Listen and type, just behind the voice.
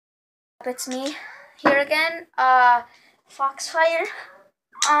It's me here again, Foxfire.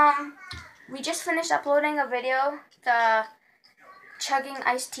 We just finished uploading a video, the chugging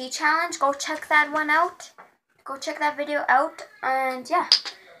iced tea challenge. Go check that one out. Go check that video out. And yeah,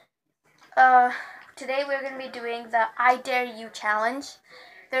 today we're gonna be doing the I Dare You challenge.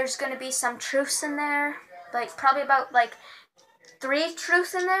 There's gonna be some truths in there, probably about 3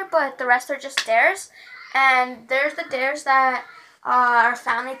 truths in there, but the rest are just dares. And there's the dares that our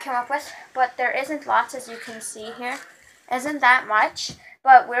family came up with, but there isn't lots, as you can see here. Isn't that much,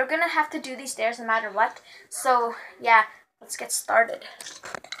 but we're gonna have to do these dares no matter what. So yeah, let's get started.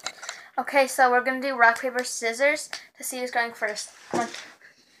 Okay, so we're gonna do rock, paper, scissors to see who's going first. Come on.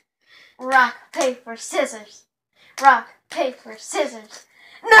 Rock, paper, scissors. Rock, paper, scissors.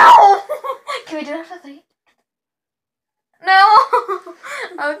 No! Can we do that for 3? No!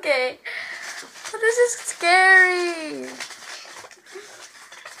 Okay. This is scary.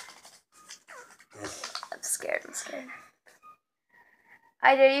 I'm scared.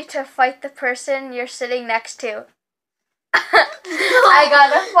 I dare you to fight the person you're sitting next to. I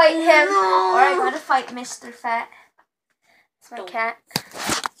gotta fight him, or I gotta fight Mr. Fat. It's my cat.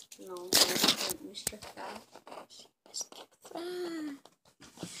 No, don't fight Mr. Fat.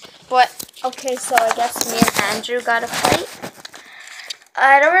 But, okay, so I guess me and Andrew gotta fight.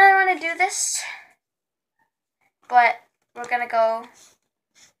 I don't really want to do this, but we're gonna go.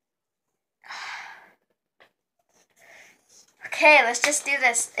 Okay, let's just do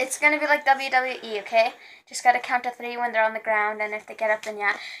this. It's gonna be like WWE, okay? Just gotta count to 3 when they're on the ground, and if they get up, then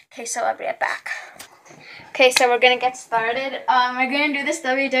yeah. Okay, so I'll be right back. Okay, so we're gonna get started. We're gonna do this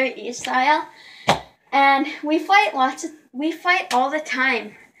WWE style, and we fight all the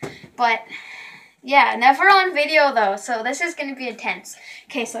time, but yeah, never on video though. So this is gonna be intense.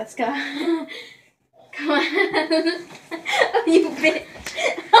 Okay, so let's go. Come on, oh, you bitch.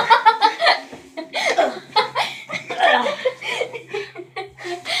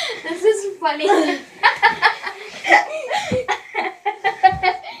 This is funny.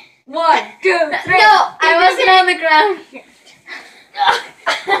 1, 2, 3. No, I wasn't on the ground.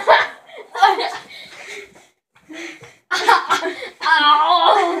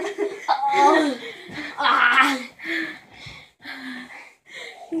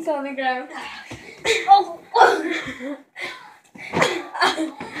 He's on the ground.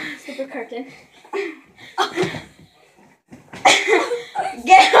 Super curtain.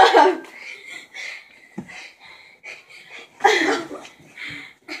 Get up!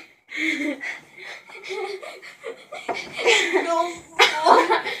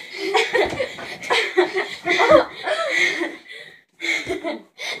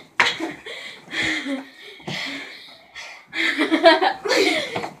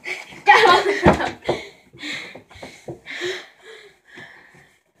 Get on the ground.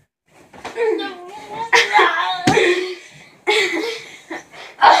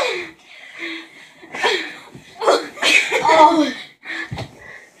 Oh.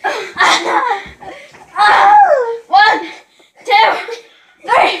 1, 2,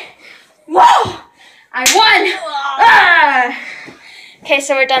 3. Whoa! I won! Okay,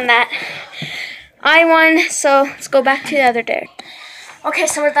 so we're done that. I won, so let's go back to the other dare. Okay,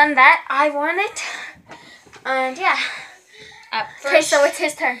 so we're done that. I won it. And yeah. Okay, so it's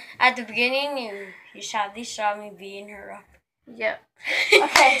his turn. At the beginning, you sadly saw me being her up. Yep.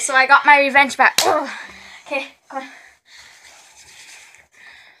 Okay, so I got my revenge back. Oh. Okay, come on.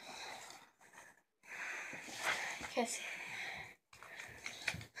 Okay.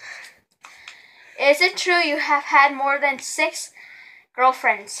 Is it true you have had more than 6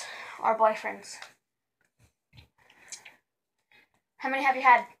 girlfriends or boyfriends? How many have you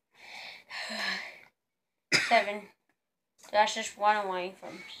had? 7. That's just one away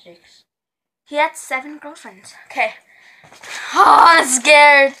from 6. He had 7 girlfriends. Okay. Oh, I'm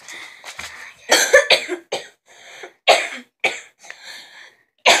scared.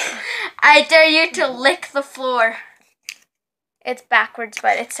 I dare you to lick the floor. It's backwards,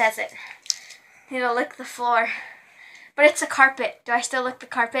 but it says it. You need to lick the floor. But it's a carpet. Do I still lick the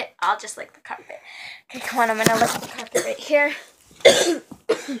carpet? I'll just lick the carpet. Okay, come on. I'm going to lick the carpet right here.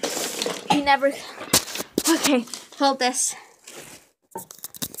 You never... Okay, hold this.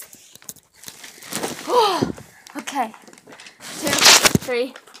 Okay. 2,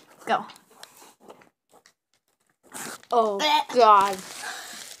 3, go. Oh, God.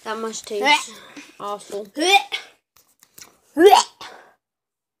 That must taste awful.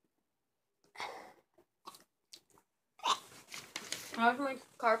 How does my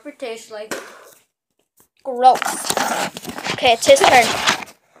carpet taste like? Gross. Okay, it's his turn.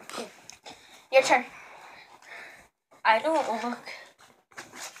 Your turn. I don't look.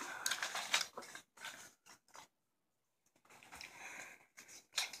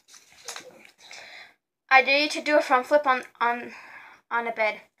 I dare you to do a front flip on a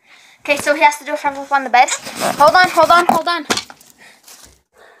bed. Okay, so he has to do a front flip on the bed. Hold on.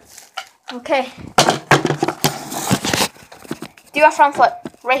 Okay. Do a front flip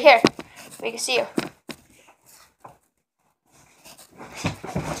right here. We can see you.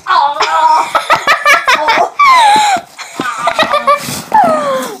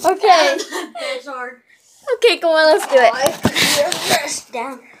 Okay. That's hard. Okay, come on, let's do it. Press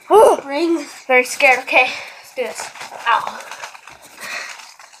down. Ring. Very scared. Okay, let's do this. Ow.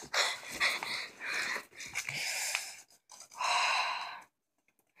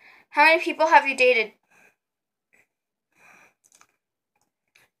 How many people have you dated?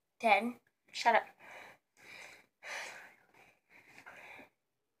 10. Shut up.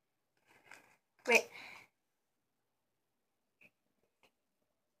 Wait.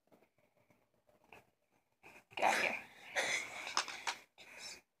 Get out of here.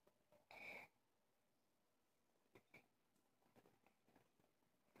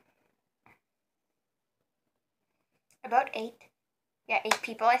 About 8. Yeah, 8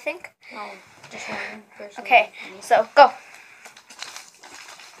 people, I think. No, just one person. Okay, so go.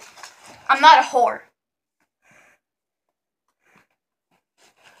 I'm not a whore.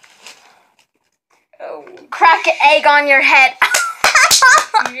 Oh. Crack an egg on your head.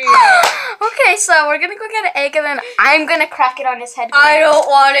 Yeah. Okay, so we're gonna go get an egg and then I'm gonna crack it on his head. I don't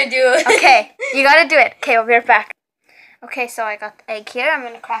want to do it. Okay, you gotta do it. Okay, we'll be right back. Okay, so I got the egg here. I'm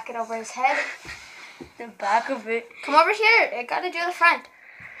gonna crack it over his head. The back of it. Come over here. I gotta do the front.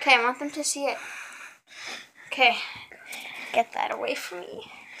 Okay, I want them to see it. Okay, get that away from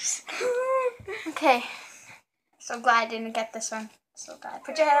me. Okay, so glad I didn't get this one. So glad.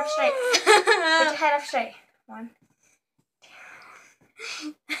 Put your head up straight. Put your head up straight. 1,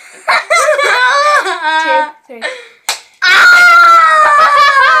 2, 3. No!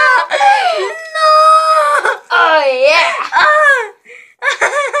 Oh yeah!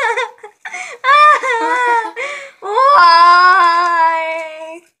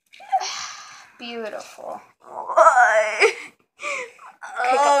 Why? Beautiful. Why?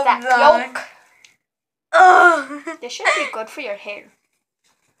 Pick up that God. yolk. Oh. This should be good for your hair.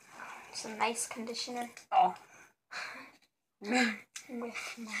 Some nice conditioner. Oh. With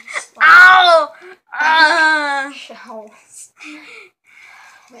nice Ow! Ah. shells. Oh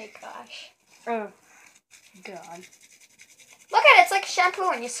my gosh. Oh. God. Look at it, it's like shampoo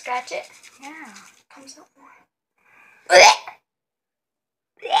when you scratch it. Yeah. Comes out more.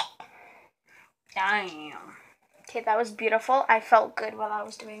 Damn. Okay, that was beautiful. I felt good while I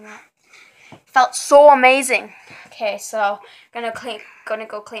was doing that. Felt so amazing. Okay, so gonna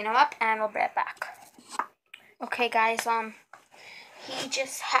go clean him up and we'll be right back. Okay guys, he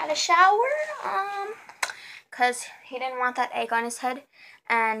just had a shower, cause he didn't want that egg on his head.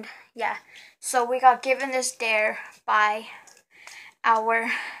 And yeah, so we got given this dare by our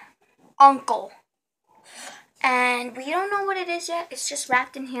uncle. And we don't know what it is yet. It's just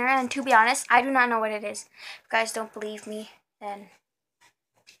wrapped in here. And to be honest, I do not know what it is. If you guys don't believe me, then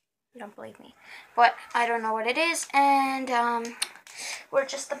you don't believe me. But I don't know what it is. And we're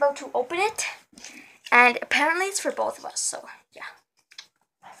just about to open it. And apparently it's for both of us. So, yeah.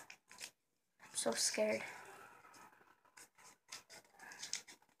 I'm so scared.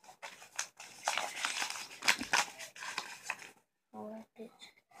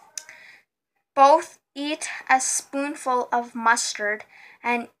 Both eat a spoonful of mustard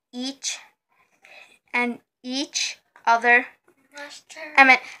and each other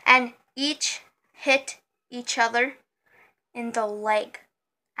and each hit each other in the leg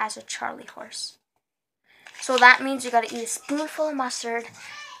as a Charlie horse. So that means you gotta eat a spoonful of mustard,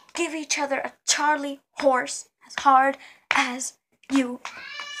 give each other a Charlie horse as hard as you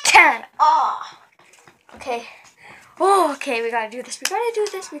can. Oh, okay. Oh, okay, we gotta do this.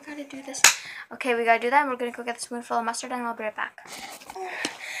 Okay, we gotta do that, and we're gonna go get the spoonful of mustard, and I'll be right back.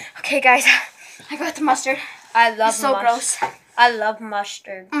 Okay, guys, I got the mustard. I love It's so gross. I love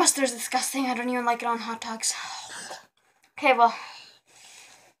mustard. Mustard's disgusting. I don't even like it on hot dogs. Okay, well,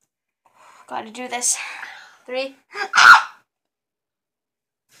 gotta do this. 3.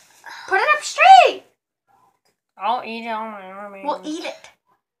 Put it up straight. I'll eat it on my arm. We'll eat it.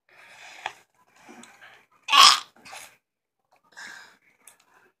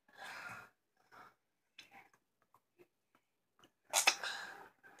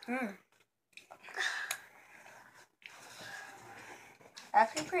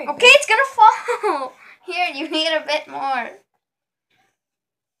 Actually pretty Okay, it's gonna fall. Here, you need a bit more.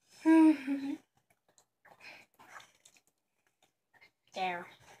 There.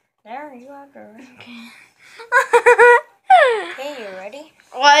 There, you have to. Okay. Okay, you ready?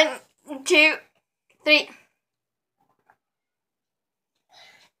 1, 2, 3.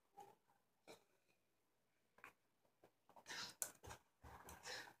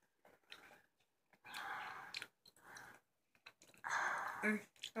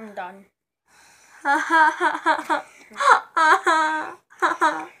 I'm done.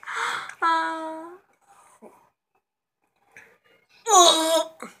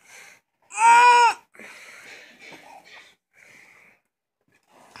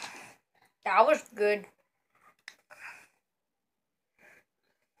 That was good.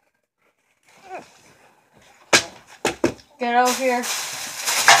 Get over here.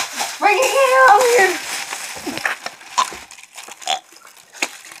 Frankie, get over here.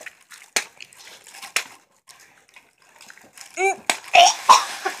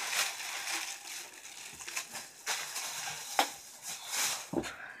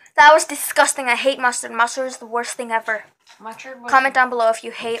 That was disgusting. I hate mustard. Mustard is the worst thing ever. Mustard. Comment down below if you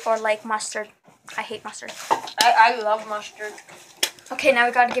hate or like mustard. I hate mustard. I love mustard. Okay, now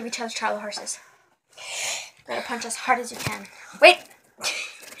we gotta give each other Charlie horses. Gotta punch as hard as you can. Wait!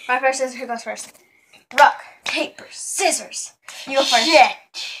 Rock, paper, scissors. Who goes first? Rock, paper, scissors. You go first. Shit.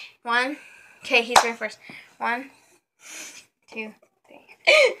 1. Okay, he's going first. 1, 2, 3.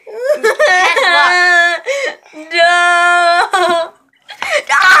 No.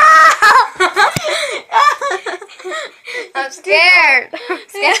 I'm scared. I'm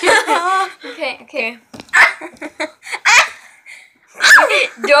scared. Okay.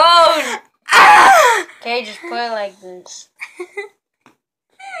 Don't. Okay, just put it like this.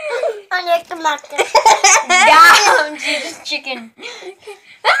 I like the mustard. Down, Jesus chicken.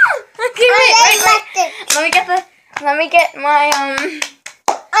 Okay, wait. Let me get my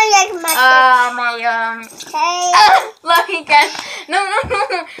I like mustard. Hey. let me get no.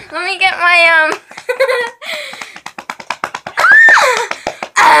 Let me get my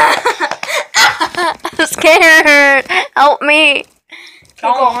I'm scared. Help me. Go.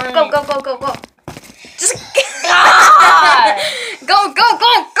 Just go.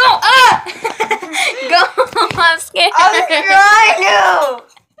 Go. I'm scared. I'm trying to.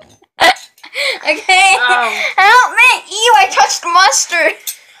 Okay. Help me. Ew, I touched mustard.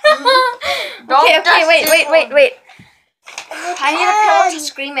 Okay, wait. I need a pillow to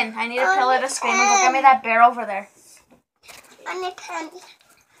scream in. Go get me that bear over there. I need candy.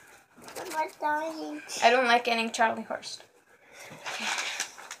 What's dying? I don't like getting Charlie horse.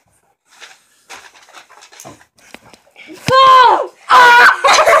 Go!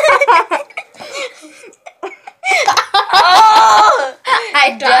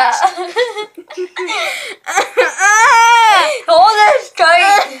 I died. Hold this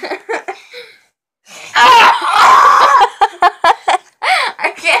tight. I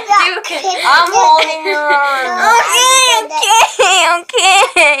can't do it. I'm holding your arm.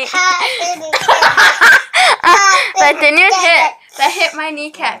 Okay. That hit my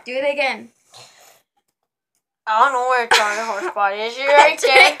kneecap. Do it again. I don't know where Charlie horse body is. You right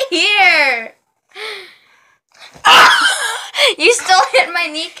there. Here. You still hit my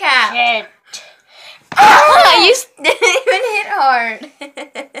kneecap. Shit. You didn't even hit hard.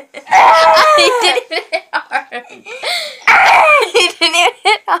 You didn't even hit hard. You didn't even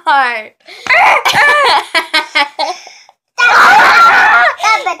hit hard.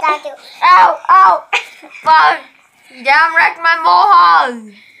 Ow. Fuck. You damn wrecked my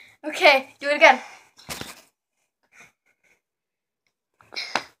mohawk. Okay, do it again.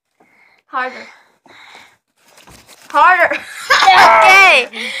 Harder. Okay.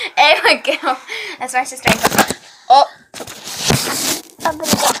 Anyway, go. That's my sister. Oh.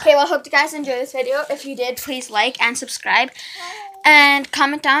 Okay, well, hope you guys enjoyed this video. If you did, please like and subscribe. And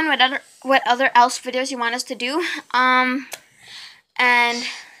comment down what other else videos you want us to do. And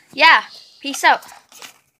yeah, peace out.